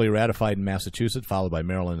 Narrowly ratified in Massachusetts, followed by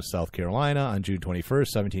Maryland and South Carolina on June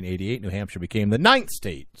 21st, 1788. New Hampshire became the 9th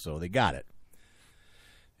state, so they got it.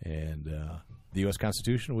 And the U.S.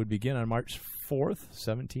 Constitution would begin on March 4th,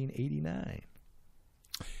 1789.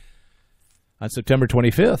 On September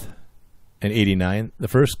 25th, in 89, the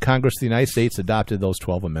first Congress of the United States adopted those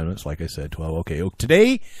 12 amendments, like I said, 12. Okay,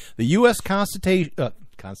 today, the U.S.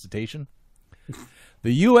 Constitution?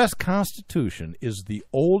 The U.S. Constitution is the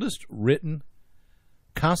oldest written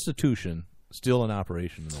Constitution still in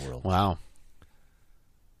operation in the world. Wow.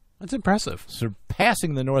 That's impressive.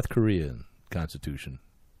 Surpassing the North Korean Constitution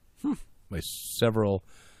by several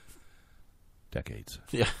decades.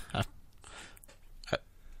 Yeah.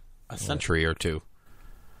 A century or two.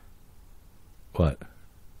 What?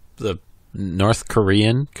 The North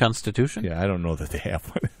Korean Constitution? Yeah, I don't know that they have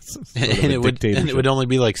one. And it would only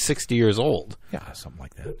be like 60 years old. Yeah, something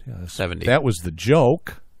like that. Yeah, 70. That was the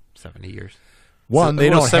joke. 70 years. One, they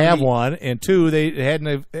don't have one, and two, they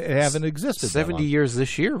haven't existed. 70 years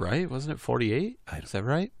this year, right? Wasn't it 48? Is that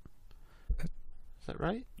right? Is that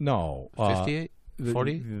right? No. 58?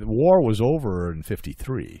 40? The war was over in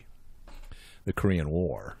 53, the Korean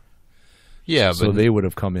War. Yeah, so they would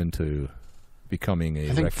have come into becoming a...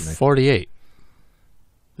 I think 48.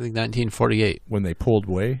 I think 1948. When they pulled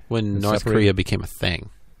away? When North Korea became a thing.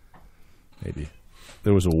 Maybe.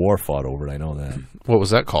 There was a war fought over it, I know that. What was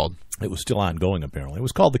that called? It was still ongoing, apparently. It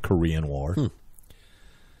was called the Korean War.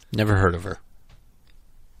 Never heard of her.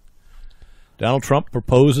 Donald Trump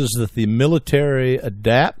proposes that the military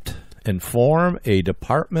adapt and form a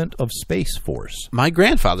Department of Space Force. My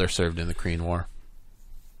grandfather served in the Korean War.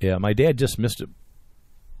 Yeah, my dad just missed it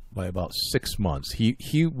by about 6 months.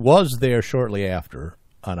 He was there shortly after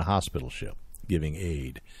on a hospital ship, giving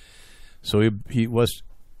aid. So he was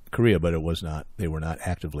Korea, but it was not. They were not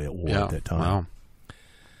actively at war at that time. Wow.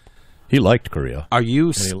 He liked Korea. Are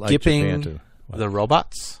you skipping the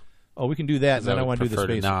robots? Oh, we can do that. And then I want to do the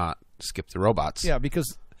space. Not skip the robots. Yeah,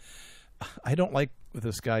 because I don't like what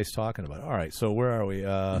this guy's talking about. All right, so where are we?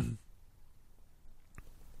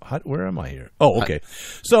 Where am I here? Oh, okay.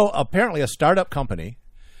 So apparently a startup company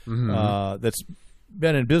that's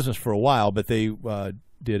been in business for a while, but they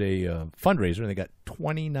did a fundraiser, and they got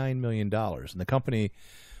 $29 million. And the company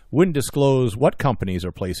wouldn't disclose what companies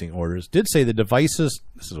are placing orders. Did say the devices,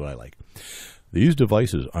 this is what I like, these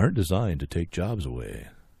devices aren't designed to take jobs away.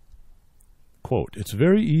 Quote, it's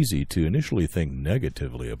very easy to initially think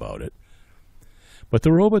negatively about it, but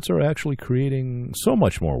the robots are actually creating so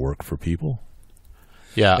much more work for people.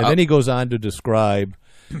 Yeah. And then he goes on to describe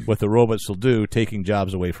what the robots will do, taking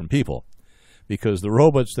jobs away from people. Because the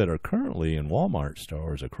robots that are currently in Walmart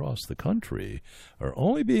stores across the country are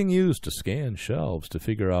only being used to scan shelves to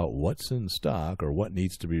figure out what's in stock or what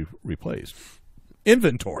needs to be replaced.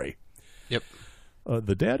 Inventory. Yep.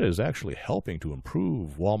 The data is actually helping to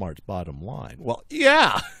improve Walmart's bottom line. Well,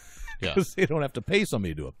 yeah, because they don't have to pay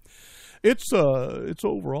somebody to do it. Its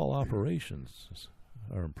overall operations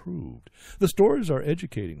are improved. The stores are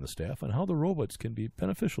educating the staff on how the robots can be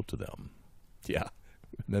beneficial to them. Yeah,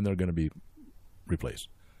 and then they're going to be replaced.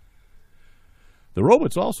 The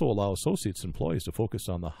robots also allow associates and employees to focus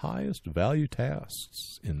on the highest value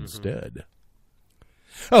tasks instead.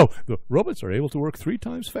 Oh, the robots are able to work 3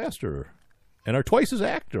 times faster and are twice as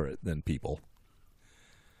accurate than people,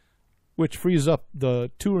 which frees up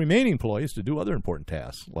the 2 remaining employees to do other important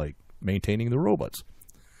tasks, like maintaining the robots.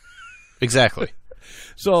 Exactly.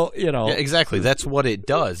 So, you know. Yeah, exactly. That's what it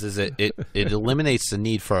does, is it eliminates the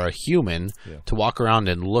need for a human to walk around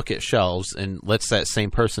and look at shelves and lets that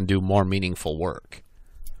same person do more meaningful work.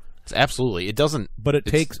 It's absolutely. It doesn't. But it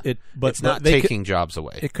takes it. But it's not taking jobs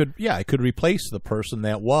away. It could. Yeah, it could replace the person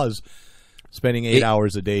that was spending 8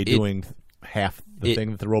 hours a day doing half the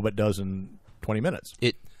thing that the robot does in 20 minutes.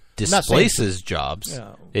 It displaces jobs.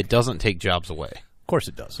 Yeah. It doesn't take jobs away. Of course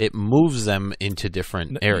it does. It moves them into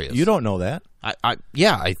different areas. You don't know that.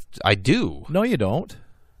 I do. No, you don't.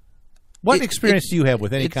 What experience do you have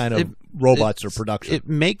with any kind of robots or production? It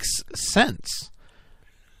makes sense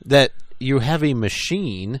that you have a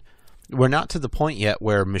machine. We're not to the point yet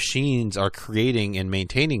where machines are creating and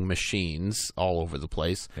maintaining machines all over the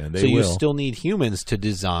place. And they so will. You still need humans to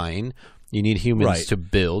design. You need humans to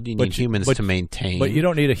build. You need humans to maintain. But you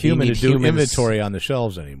don't need a human to do inventory on the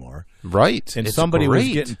shelves anymore. Right. And somebody was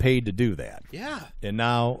getting paid to do that. Yeah. And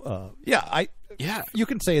now, you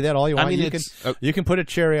can say that all you want. I mean, you can put a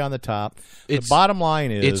cherry on the top. The bottom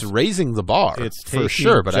line is it's raising the bar for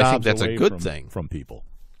sure, but I think that's a good thing from people.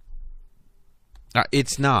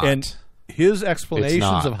 It's not. And his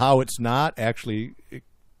explanations of how it's not actually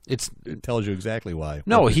it tells you exactly why.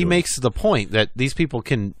 No, he makes the point that these people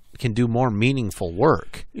can do more meaningful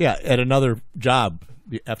work. Yeah, at another job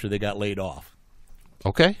after they got laid off.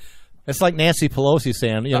 Okay. It's like Nancy Pelosi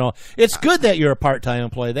saying, you know, it's good that you're a part-time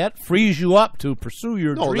employee. That frees you up to pursue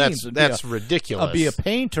your dreams. That's ridiculous. Be a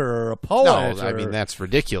painter or a poet. No, I mean that's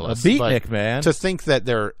ridiculous. A beatnik, man. To think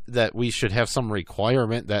that we should have some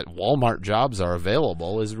requirement that Walmart jobs are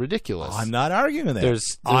available is ridiculous. I'm not arguing that.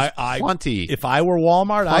 There's plenty. If I were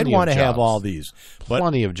Walmart, I'd want to have all these. But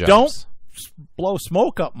plenty of jobs. Don't blow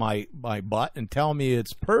smoke up my butt and tell me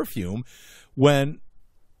it's perfume when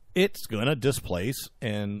it's going to displace.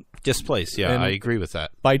 Yeah, I agree with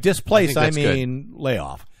that. By displace, I mean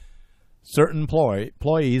layoff. Certain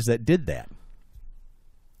employees that did that.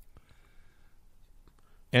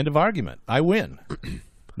 End of argument. I win.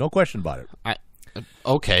 No question about it.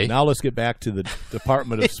 Okay. Now let's get back to the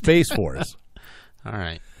Department of Space Force. All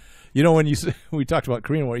right. You know, when we talked about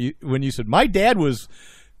Korean War, when you said, my dad was...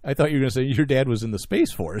 I thought you were going to say your dad was in the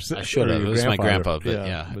Space Force. I should have. It was my grandpa, but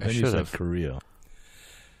but then you said Korea.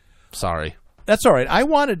 Sorry. That's all right.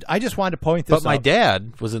 I just wanted to point this out. But my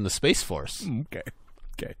dad was in the Space Force. Okay.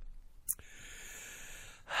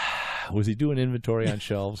 Was he doing inventory on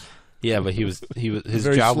shelves? Yeah, but his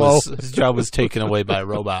Very job slow. his job was taken away by a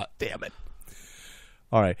robot. Damn it.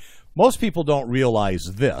 All right. Most people don't realize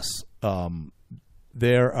this.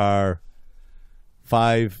 There are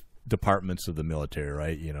 5 departments of the military,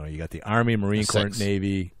 right? You know, you got the Army, Marine Corps,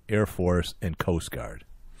 Navy, Air Force, and Coast Guard.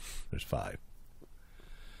 There's 5.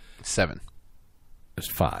 7. There's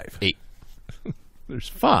 5. 8. There's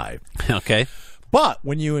 5. Okay. But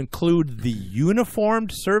when you include the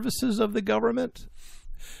uniformed services of the government,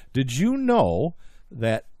 did you know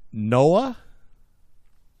that NOAA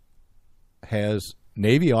has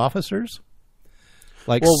Navy officers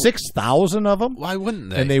Like 6,000 of them. Why wouldn't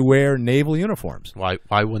they? And they wear naval uniforms. Why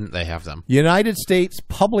wouldn't they have them? United States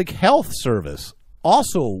Public Health Service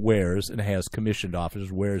also wears and has commissioned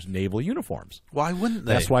officers wears naval uniforms. Why wouldn't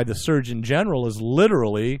they? That's why the Surgeon General is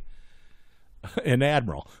literally an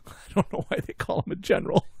admiral. I don't know why they call him a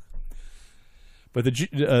general. But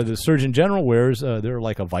the Surgeon General wears, they're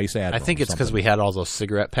like a vice admiral. I think it's because we had all those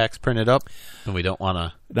cigarette packs printed up, and we don't want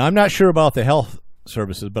to. Now, I'm not sure about the health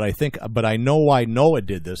services, but I know why NOAA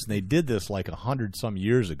did this, and they did this like 100-some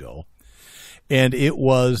years ago. And it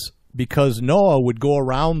was because NOAA would go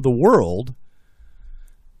around the world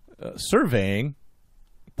surveying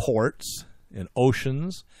ports and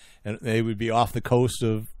oceans, and they would be off the coast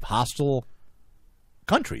of hostile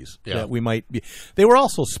countries that we might be. They were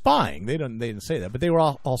also spying. They didn't say that, but they were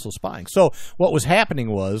also spying. So what was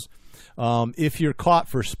happening was, if you're caught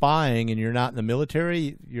for spying and you're not in the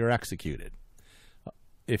military, you're executed.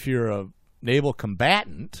 If you're a naval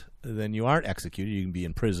combatant, then you aren't executed. You can be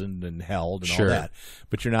imprisoned and held and all that,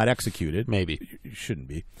 but you're not executed. Maybe. You shouldn't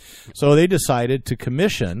be. So they decided to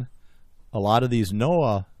commission a lot of these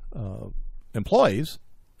NOAA employees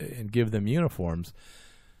and give them uniforms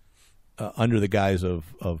under the guise of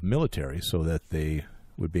military, so that they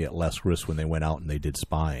would be at less risk when they went out and they did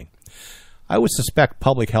spying. I would suspect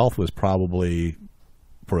public health was probably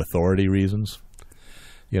for authority reasons.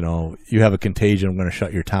 You know, you have a contagion, I'm going to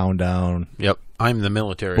shut your town down. Yep, I'm the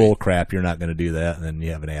military. Bull crap, you're not going to do that. And then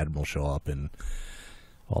you have an admiral show up and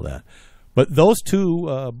all that. But those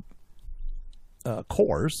two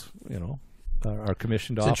corps, you know, are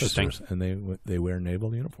commissioned officers, and they wear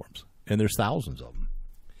naval uniforms. And there's thousands of them.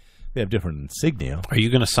 They have different insignia. Are you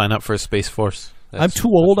going to sign up for a Space Force? I'm too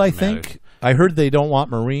old, I think. I heard they don't want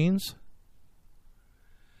Marines.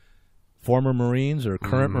 Former Marines or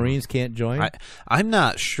current Marines can't join? I'm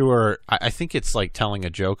not sure. I think it's like telling a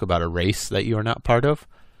joke about a race that you are not part of.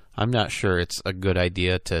 I'm not sure it's a good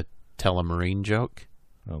idea to tell a Marine joke.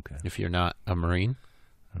 Okay. If you're not a Marine.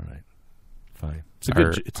 All right. Fine. It's a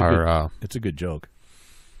good joke.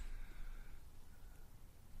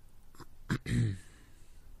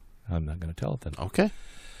 I'm not going to tell it then. Okay.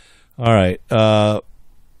 All right.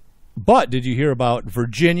 But did you hear about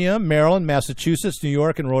Virginia, Maryland, Massachusetts, New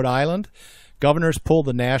York, and Rhode Island? Governors pulled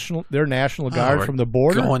their National Guard from the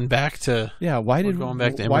border. Going back to going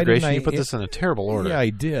back to immigration. You put this in a terrible order. Yeah, I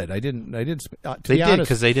did. I didn't. They did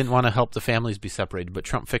because they didn't want to help the families be separated. But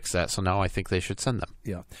Trump fixed that, so now I think they should send them.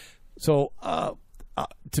 Yeah. So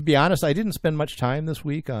to be honest, I didn't spend much time this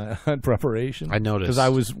week on preparation. I noticed because I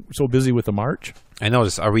was so busy with the march. I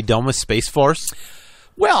noticed. Are we done with Space Force?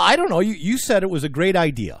 Well, I don't know. You said it was a great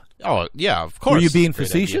idea. Oh, yeah, of course. Were you being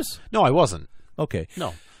facetious? No, I wasn't. Okay.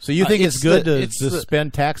 No. So you think it's good to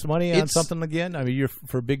spend tax money on something again? I mean, you're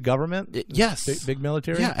for big government? Yes. Big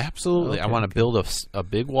military? Yeah, absolutely. Okay, I want to build a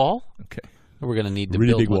big wall. Okay. We're going to need to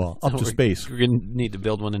really build big one. Wall. Up to space. We're going to need to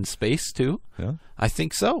build one in space, too. Yeah. I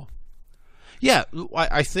think so. Yeah,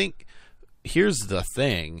 I think... Here's the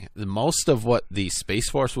thing. Most of what the Space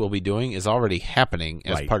Force will be doing is already happening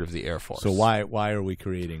as part of the Air Force. So why are we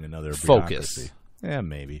creating another focus? Bureaucracy? Yeah,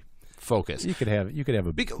 maybe. Focus. You could have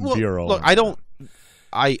a bureau. Look,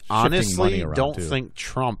 I honestly don't think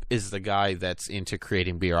Trump is the guy that's into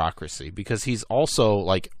creating bureaucracy, because he's also,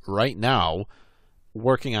 like, right now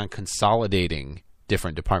working on consolidating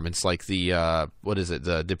different departments, like the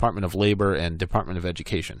the Department of Labor and Department of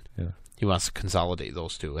Education. Yeah. He wants to consolidate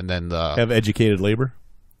those two, and then have educated labor.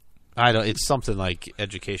 It's something like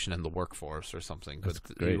education and the workforce or something. That's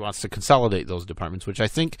but great. He wants to consolidate those departments, which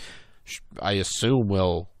I assume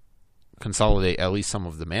will consolidate at least some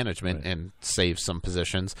of the management and save some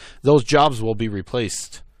positions. Those jobs will be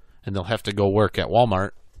replaced, and they'll have to go work at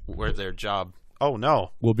Walmart, where their job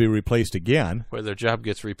will be replaced again. Where their job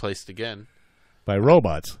gets replaced again by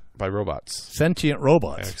robots. By robots. Sentient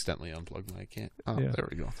robots. I accidentally unplugged my can. Oh, yeah. There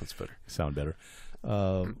we go. That's better. Sound better.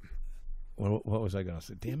 What was I going to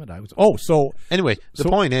say? Damn it! So anyway, the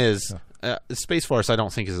point is, Space Force I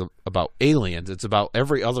don't think is about aliens. It's about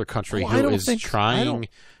every other country who is trying to...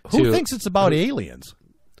 Who thinks it's about aliens?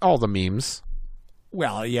 All the memes.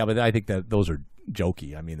 Well, yeah, but I think that those are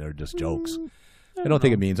jokey. I mean, they're just jokes. I don't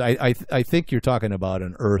think it means. I think you're talking about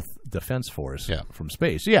an Earth Defense Force from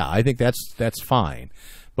space. Yeah, I think that's fine.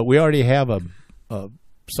 But we already have a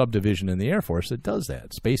subdivision in the Air Force that does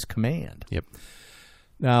that, Space Command. Yep.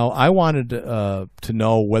 Now, I wanted to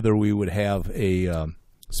know whether we would have a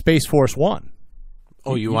Space Force One.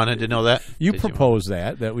 Oh, you wanted to know that? You proposed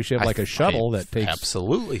that we should have like a shuttle that takes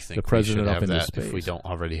absolutely think the president we should up into have that space. If we don't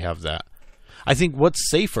already have that. I think what's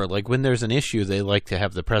safer, like when there's an issue, they like to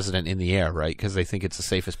have the president in the air, right? Because they think it's the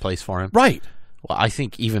safest place for him. Right. Well, I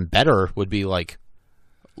think even better would be like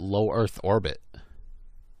low Earth orbit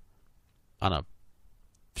on a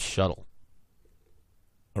shuttle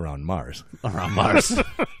around Mars. Around Mars.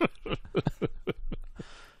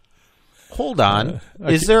 Hold on.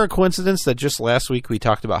 Is there a coincidence that just last week we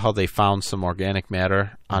talked about how they found some organic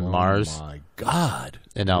matter on Mars? Oh, my God.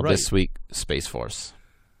 And now this week, Space Force.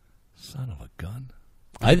 Son of a gun.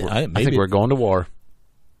 I think we're going to war.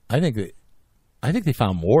 I think they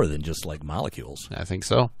found more than just like molecules. I think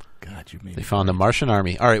so. God, you made They found the Martian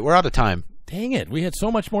army. All right, we're out of time. Dang it. We had so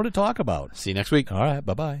much more to talk about. See you next week. All right,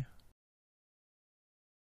 bye-bye.